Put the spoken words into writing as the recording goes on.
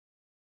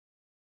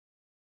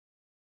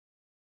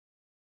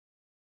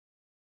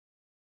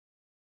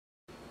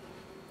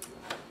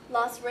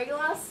Las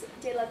reglas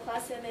de la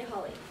clase de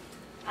Holly.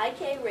 Hay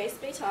que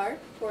respetar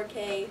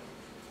porque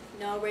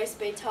no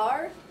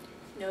respetar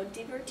no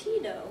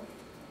divertido.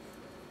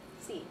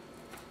 Sí.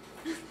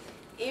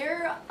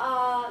 Ir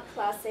a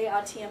clase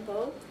a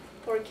tiempo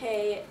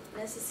porque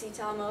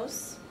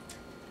necesitamos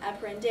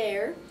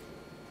aprender.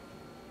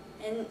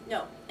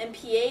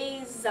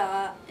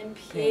 Empiezar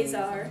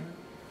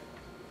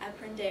a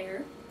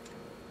aprender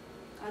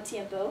a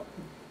tiempo.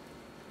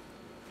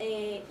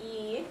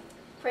 Y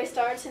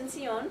prestar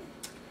atención.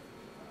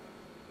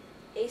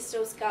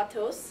 Estos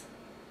gatos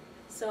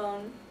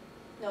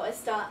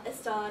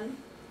están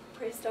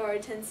prestar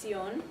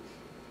atención.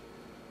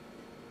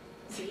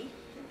 Sí.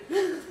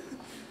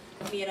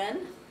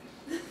 Miren.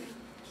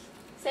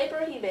 Se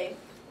prohíbe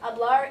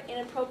hablar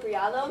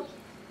inapropiado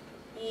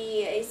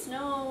y es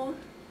no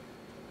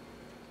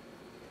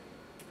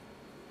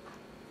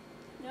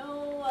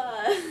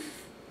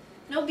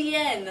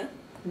bien.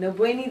 No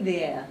buena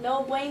idea.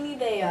 No buena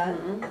idea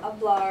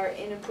hablar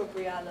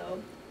inapropiado.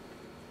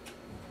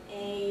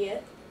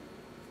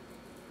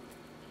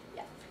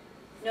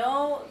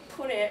 No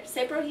correr.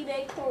 Se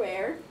prohíbe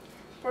correr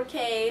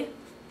porque.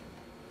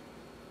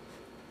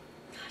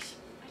 Gosh,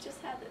 I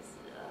just had this.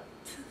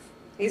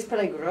 Es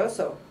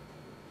peligroso.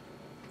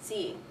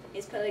 Sí,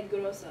 es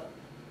peligroso.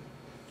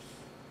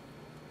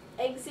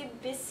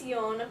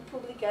 Exhibición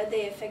pública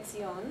de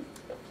afección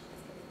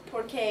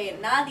porque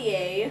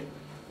nadie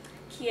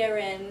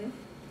quiere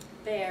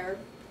ver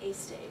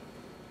este.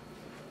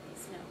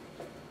 Es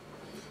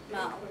no.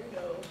 Mal.